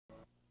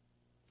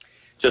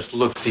just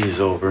looked these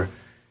over.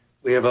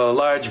 We have a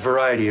large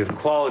variety of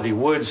quality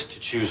woods to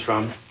choose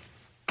from.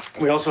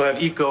 We also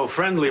have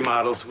eco-friendly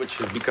models, which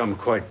have become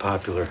quite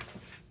popular.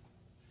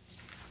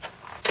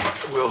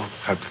 We'll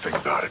have to think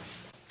about it.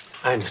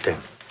 I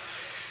understand.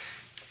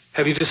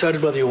 Have you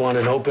decided whether you want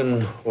an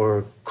open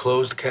or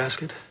closed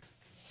casket?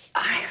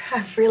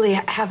 I really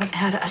haven't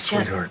had a chance.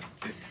 Sweetheart,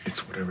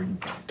 it's whatever you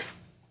want.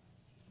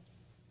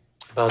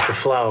 About the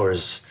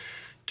flowers,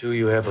 do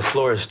you have a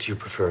florist you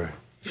prefer?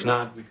 If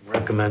not, we can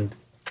recommend.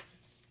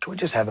 Can we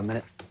just have a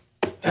minute?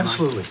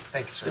 Absolutely.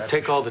 Thank you, sir.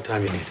 Take all the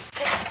time you need.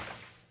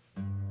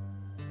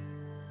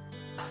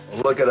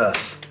 Well, look at us.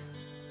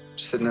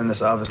 Sitting in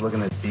this office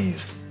looking at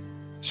these.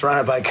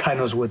 Surrounded by God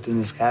knows what's in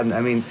this cabinet.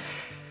 I mean,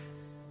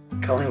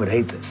 Colleen would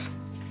hate this.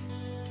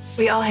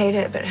 We all hate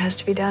it, but it has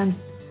to be done.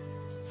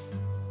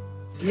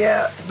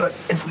 Yeah, but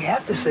if we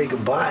have to say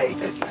goodbye,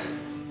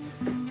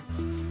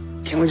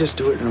 can't we just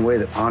do it in a way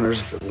that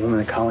honors the woman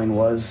that Colleen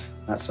was,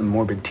 not some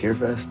morbid tear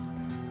fest?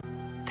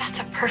 That's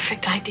a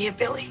perfect idea,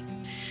 Billy.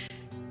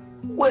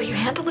 Will you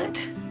handle it?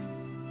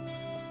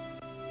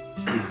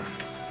 I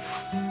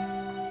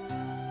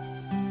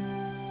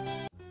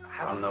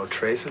don't know,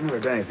 Trace. I've never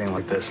done anything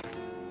like this.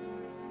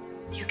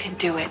 You can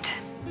do it.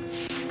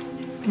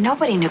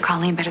 Nobody knew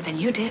Colleen better than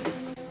you did.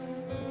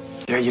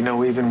 Yeah, you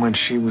know, even when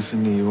she was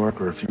in New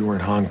York or if you were in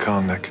Hong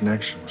Kong, that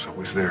connection was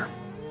always there.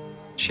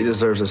 She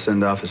deserves a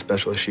send-off as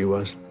special as she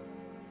was.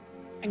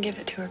 And give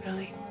it to her,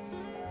 Billy.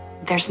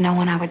 There's no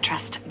one I would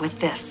trust with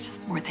this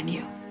more than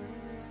you.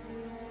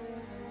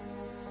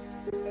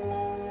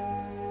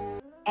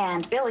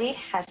 And Billy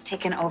has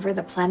taken over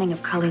the planning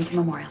of Colleen's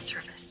memorial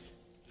service.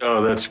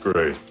 Oh, that's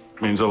great.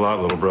 Means a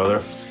lot, little brother.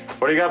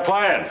 What do you got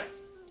planned?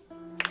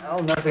 Oh,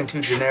 nothing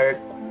too generic.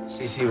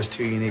 CC was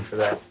too unique for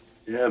that.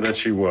 Yeah, that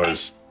she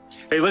was.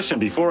 Hey, listen,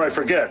 before I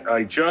forget,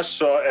 I just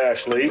saw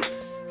Ashley.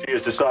 She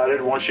has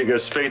decided once she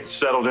gets Faith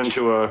settled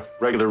into a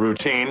regular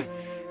routine,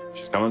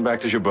 she's coming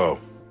back to Jabot.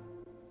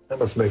 That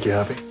must make you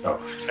happy. Oh,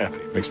 happy.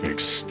 Makes me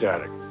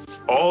ecstatic.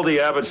 All the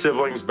Abbott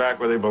siblings back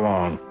where they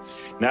belong.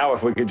 Now,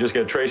 if we could just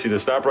get Tracy to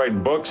stop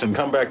writing books and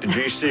come back to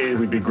GC,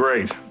 we'd be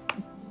great.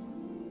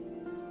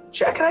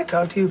 Jack, can I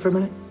talk to you for a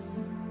minute?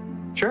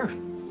 Sure.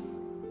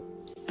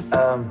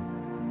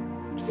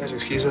 You guys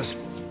excuse us?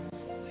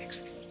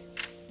 Thanks.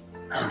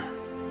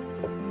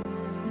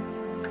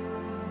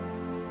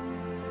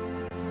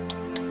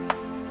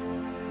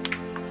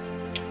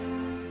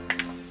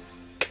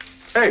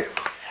 Hey,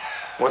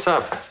 what's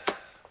up?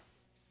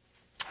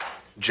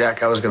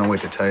 Jack, I was gonna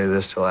wait to tell you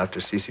this till after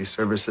CC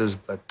services,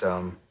 but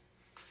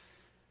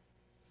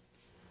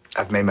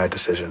I've made my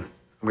decision.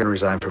 I'm gonna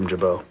resign from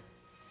Jabot.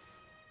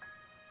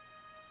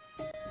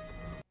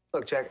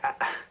 Look, Jack,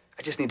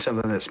 I just need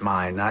something that's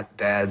mine, not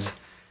Dad's,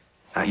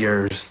 not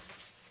yours.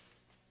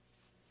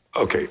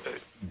 Okay,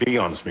 be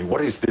honest with me.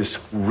 What is this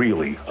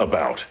really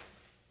about?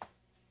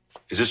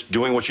 Is this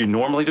doing what you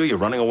normally do? You're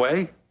running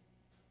away?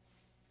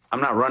 I'm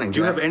not running, Jack. Do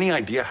you have any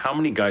idea how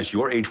many guys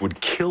your age would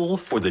kill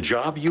for the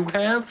job you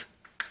have?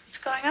 What's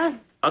going on?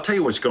 I'll tell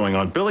you what's going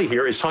on. Billy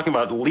here is talking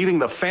about leaving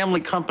the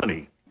family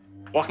company,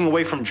 walking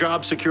away from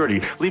job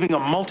security, leaving a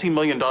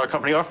multi-million-dollar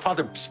company our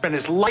father spent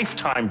his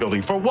lifetime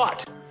building. For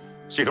what?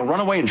 So you can run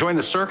away and join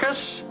the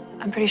circus?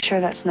 I'm pretty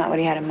sure that's not what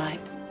he had in mind.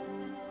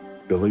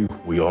 Billy,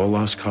 we all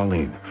lost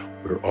Colleen.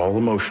 We're all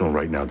emotional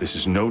right now. This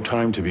is no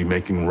time to be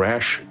making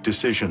rash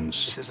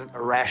decisions. This isn't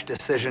a rash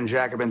decision,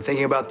 Jack. I've been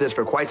thinking about this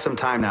for quite some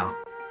time now.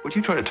 Would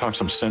you try to talk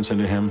some sense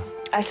into him?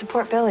 I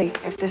support Billy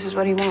if this is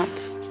what he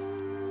wants.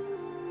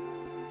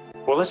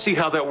 Well, let's see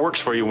how that works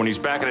for you when he's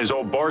back in his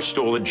old bar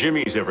stool at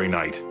Jimmy's every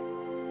night.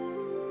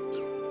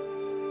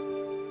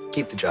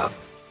 Keep the job.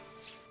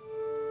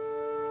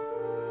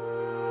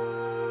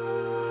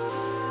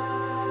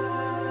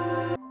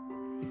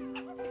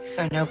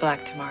 So no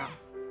black tomorrow.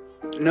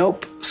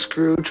 Nope.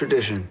 Screw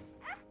tradition.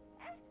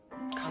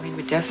 Colleen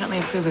would definitely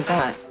approve of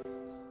that.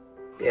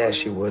 Yeah,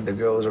 she would. The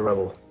girl is a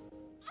rebel.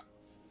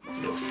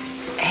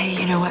 Hey,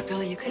 you know what,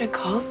 Billy? You could have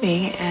called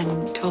me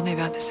and told me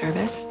about the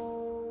service.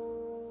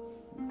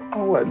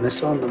 Oh, what?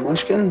 Miss on the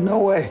Munchkin? No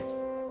way.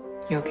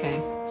 You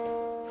okay?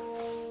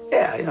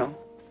 Yeah, you know.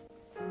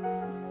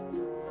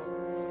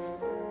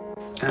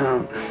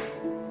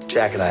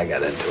 Jack and I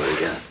got into it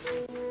again.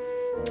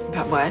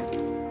 About what?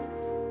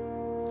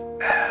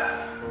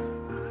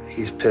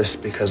 He's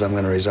pissed because I'm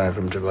going to resign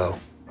from Jabot.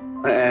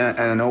 And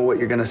I know what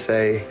you're going to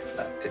say.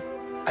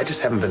 I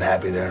just haven't been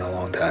happy there in a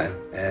long time.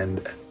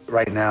 And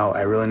right now,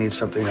 I really need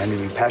something I need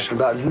to be passionate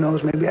about. And who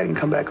knows, maybe I can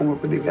come back and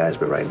work with you guys.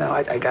 But right now,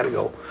 I got to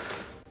go.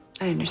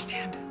 I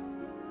understand.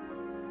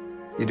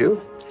 You do?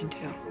 I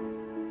do.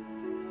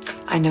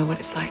 I know what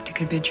it's like to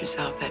convince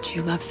yourself that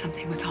you love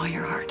something with all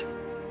your heart,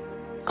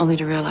 only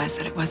to realize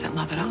that it wasn't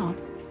love at all.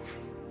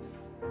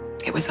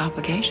 It was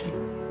obligation.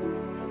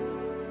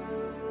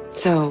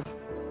 So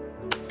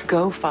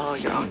go follow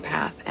your own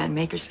path and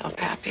make yourself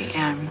happy,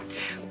 and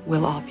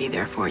we'll all be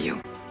there for you,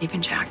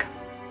 even Jack.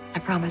 I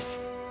promise.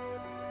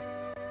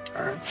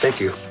 All right. Thank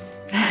you.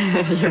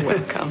 You're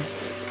welcome.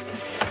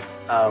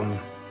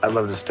 I'd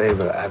love to stay,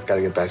 but I've got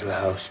to get back to the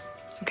house.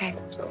 Okay.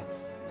 So,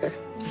 okay.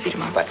 I'll see you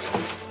tomorrow. Bye.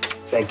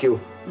 Thank you.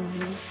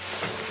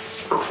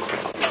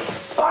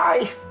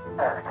 Bye.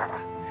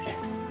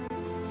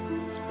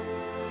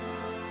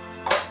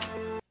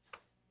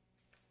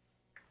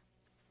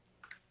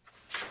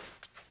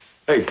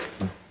 Hey,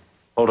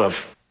 hold up.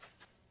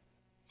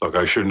 Look,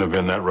 I shouldn't have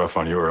been that rough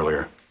on you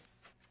earlier.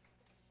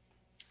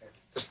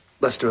 Just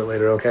let's do it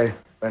later, okay?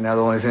 Right now,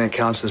 the only thing that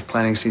counts is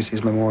planning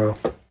Cece's memorial.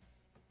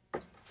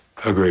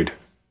 Agreed.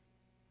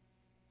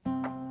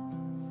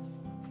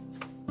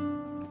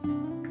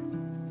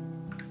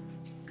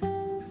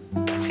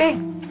 Okay,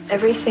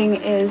 everything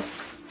is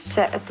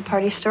set at the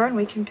party store, and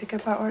we can pick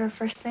up our order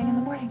first thing in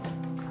the morning.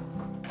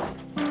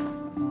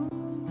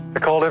 I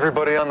called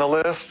everybody on the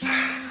list,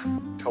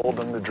 told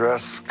them to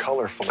dress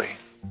colorfully.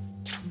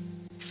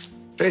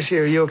 Tracy,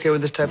 are you okay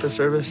with this type of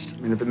service? I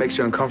mean, if it makes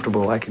you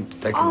uncomfortable, I can.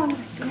 Oh,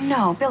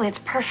 no, Billy, it's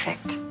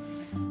perfect.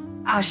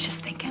 I was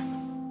just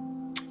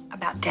thinking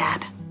about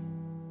Dad.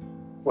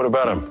 What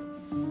about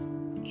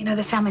him? You know,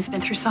 this family's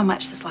been through so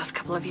much this last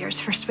couple of years.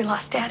 First, we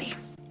lost Daddy,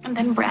 and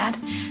then Brad,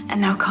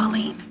 and now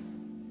Colleen.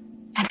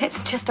 And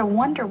it's just a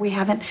wonder we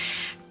haven't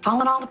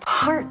fallen all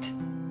apart.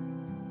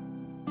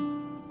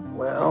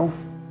 Well,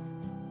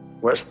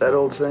 what's that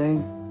old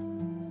saying?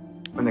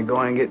 When the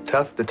going get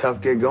tough, the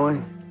tough get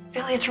going.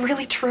 Billy, it's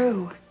really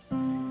true.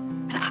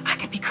 And I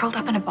could be curled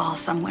up in a ball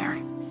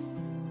somewhere.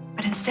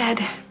 But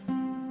instead,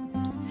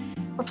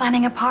 we're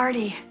planning a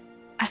party,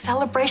 a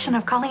celebration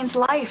of Colleen's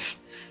life.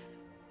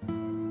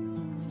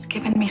 It's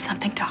given me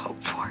something to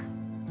hope for.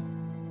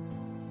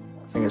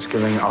 I think it's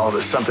giving all of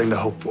us something to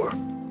hope for.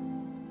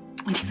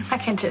 You know, I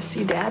can just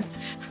see Dad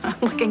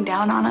looking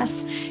down on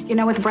us, you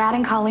know, with Brad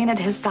and Colleen at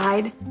his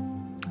side,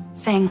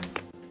 saying,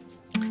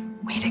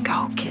 "Way to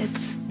go,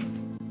 kids."